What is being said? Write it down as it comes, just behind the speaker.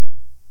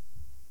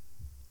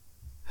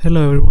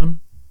Hello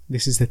everyone,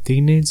 this is the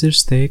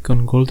Teenager's Take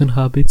on Golden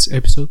Habits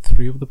episode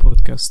 3 of the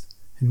podcast,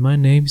 and my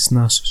name is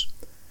Nasos.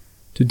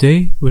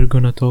 Today we're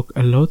gonna talk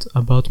a lot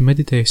about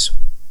meditation,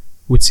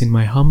 which in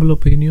my humble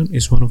opinion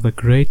is one of the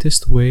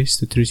greatest ways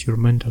to treat your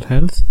mental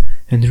health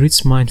and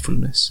reach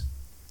mindfulness.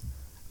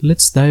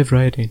 Let's dive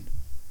right in.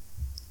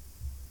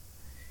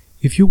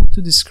 If you were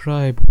to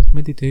describe what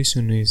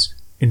meditation is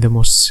in the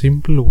most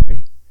simple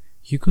way,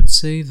 you could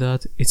say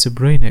that it's a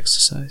brain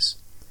exercise.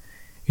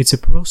 It's a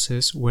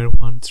process where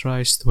one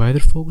tries to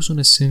either focus on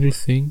a single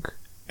thing,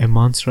 a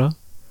mantra,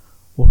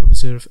 or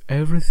observe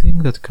everything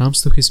that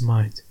comes to his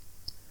mind.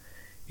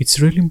 It's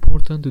really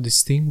important to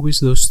distinguish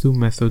those two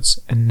methods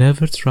and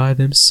never try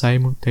them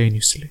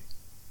simultaneously.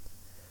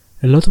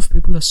 A lot of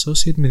people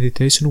associate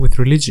meditation with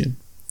religion,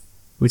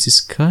 which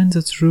is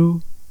kinda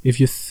true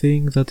if you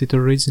think that it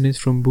originates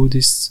from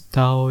Buddhists,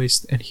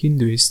 Taoists, and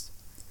Hinduists.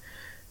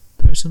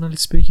 Personally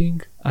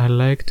speaking, I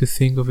like to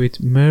think of it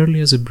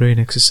merely as a brain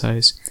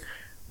exercise,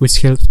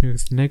 which helps me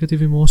with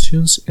negative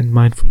emotions and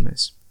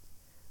mindfulness.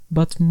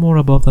 But more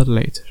about that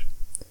later.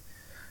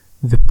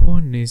 The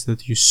point is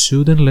that you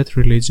shouldn't let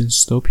religion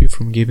stop you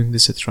from giving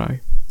this a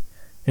try.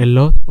 A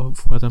lot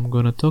of what I'm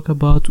gonna talk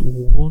about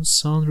won't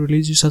sound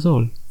religious at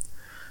all.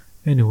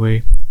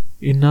 Anyway,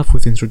 enough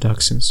with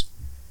introductions.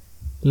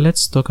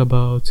 Let's talk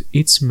about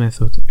each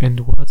method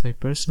and what I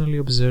personally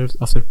observed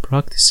after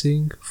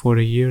practicing for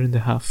a year and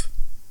a half.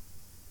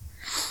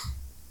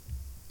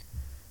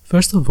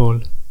 First of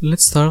all,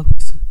 let's start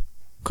with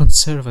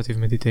conservative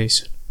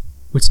meditation,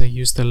 which I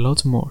used a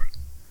lot more.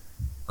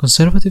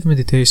 Conservative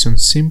meditation,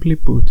 simply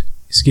put,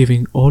 is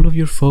giving all of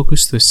your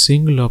focus to a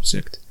single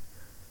object,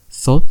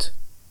 thought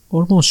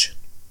or motion.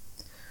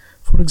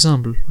 For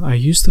example, I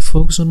used to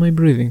focus on my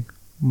breathing,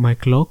 my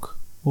clock,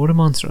 or a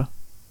mantra.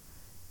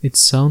 It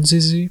sounds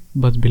easy,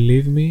 but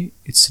believe me,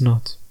 it's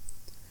not.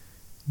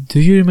 Do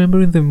you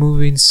remember in the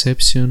movie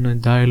Inception a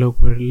dialogue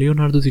where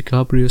Leonardo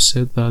DiCaprio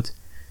said that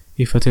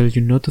if I tell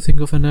you not to think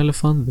of an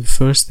elephant, the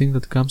first thing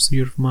that comes to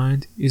your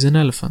mind is an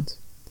elephant?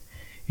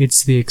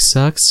 It's the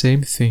exact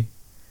same thing.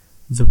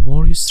 The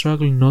more you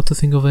struggle not to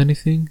think of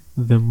anything,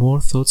 the more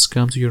thoughts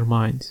come to your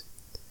mind.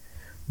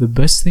 The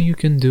best thing you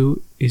can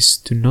do is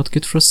to not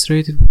get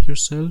frustrated with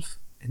yourself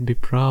and be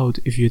proud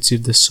if you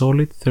achieved a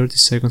solid 30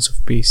 seconds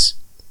of peace.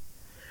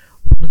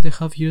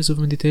 1.5 years of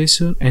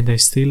meditation and I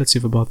still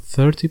achieve about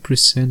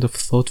 30% of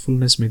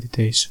thoughtfulness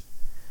meditation.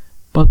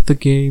 But the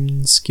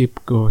gains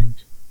keep going.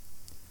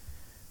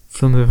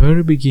 From the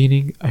very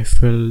beginning, I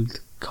felt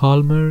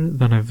calmer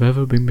than I've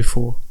ever been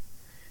before.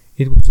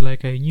 It was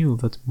like I knew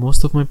that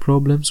most of my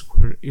problems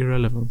were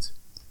irrelevant,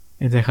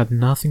 and I had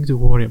nothing to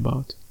worry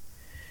about.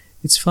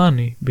 It's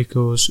funny,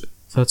 because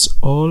that's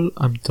all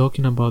I'm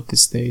talking about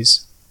these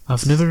days.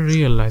 I've never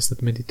realized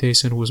that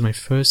meditation was my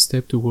first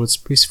step towards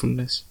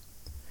peacefulness.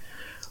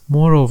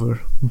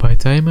 Moreover, by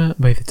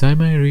the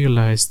time I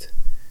realized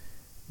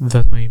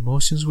that my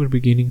emotions were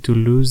beginning to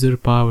lose their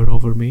power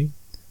over me,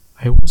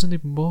 I wasn't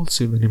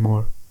impulsive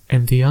anymore,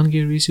 and the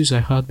anger issues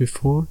I had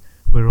before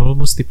were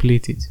almost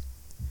depleted.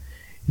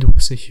 It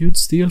was a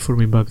huge deal for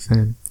me back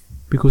then,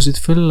 because it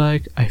felt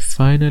like I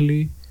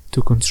finally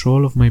took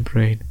control of my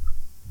brain.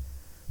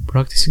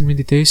 Practicing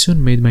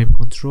meditation made my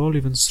control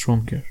even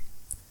stronger.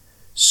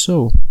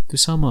 So, to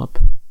sum up,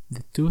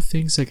 the two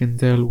things I can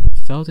tell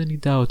without any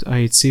doubt I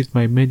achieved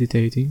by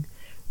meditating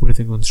were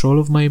the control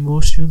of my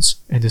emotions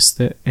and a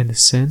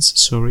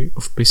sense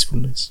of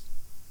peacefulness.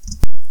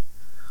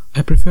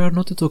 I prefer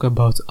not to talk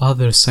about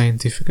other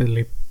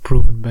scientifically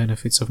proven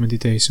benefits of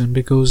meditation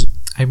because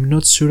I'm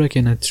not sure I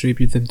can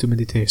attribute them to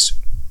meditation.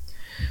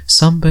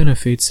 Some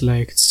benefits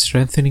like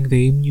strengthening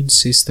the immune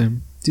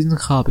system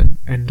didn't happen,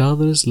 and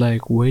others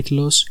like weight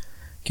loss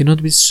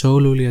cannot be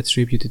solely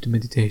attributed to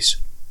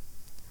meditation.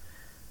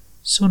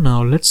 So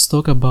now let's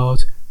talk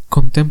about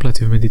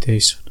contemplative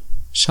meditation,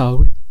 shall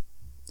we?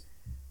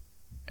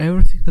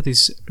 Everything that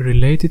is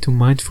related to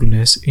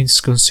mindfulness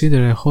is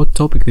considered a hot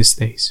topic these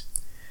days.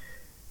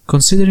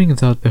 Considering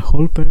that the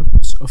whole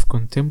purpose of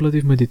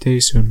contemplative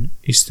meditation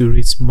is to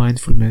reach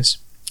mindfulness,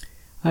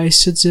 I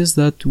suggest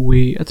that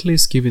we at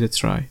least give it a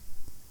try.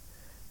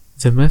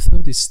 The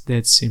method is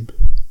dead simple.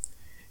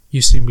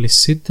 You simply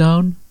sit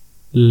down,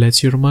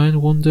 let your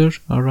mind wander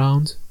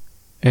around,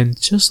 and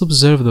just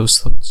observe those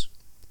thoughts.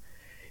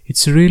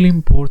 It's really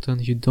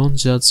important you don't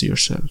judge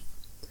yourself.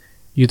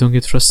 You don't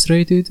get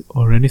frustrated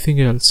or anything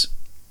else.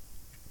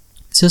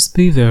 Just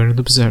be there and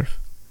observe.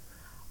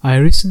 I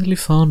recently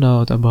found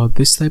out about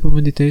this type of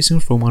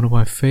meditation from one of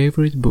my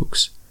favorite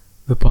books,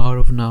 The Power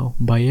of Now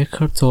by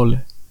Eckhart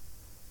Tolle.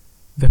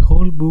 The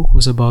whole book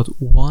was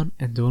about one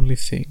and only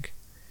thing: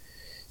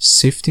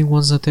 shifting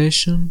one's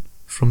attention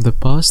from the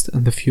past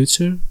and the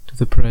future to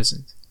the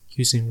present,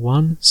 using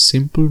one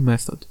simple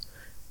method,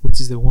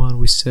 which is the one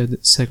we said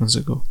seconds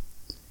ago.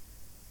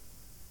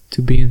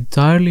 To be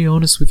entirely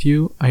honest with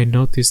you, I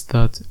noticed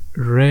that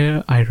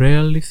I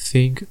rarely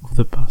think of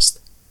the past,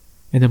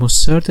 and I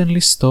most certainly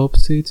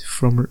stopped it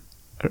from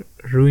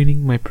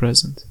ruining my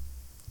present.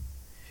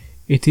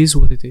 It is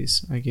what it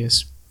is, I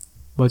guess.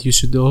 but you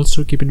should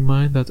also keep in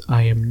mind that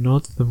I am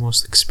not the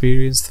most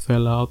experienced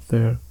fella out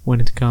there when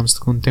it comes to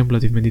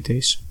contemplative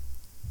meditation.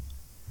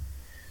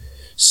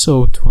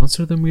 So, to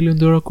answer the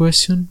 $1,000,000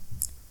 question,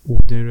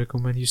 would I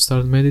recommend you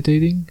start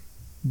meditating?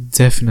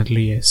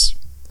 Definitely yes.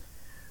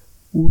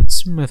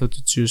 Which method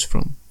to choose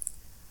from?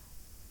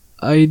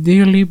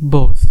 Ideally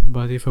both,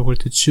 but if I were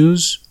to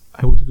choose,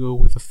 I would go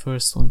with the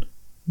first one,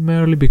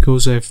 merely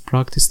because I've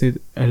practiced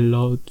it a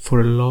lot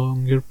for a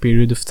longer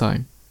period of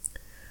time.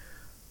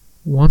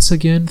 Once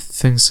again,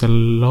 thanks a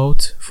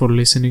lot for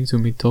listening to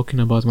me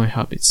talking about my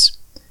habits.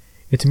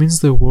 It means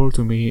the world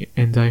to me,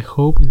 and I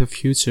hope in the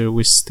future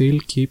we still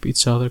keep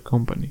each other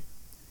company.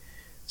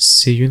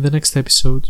 See you in the next episode.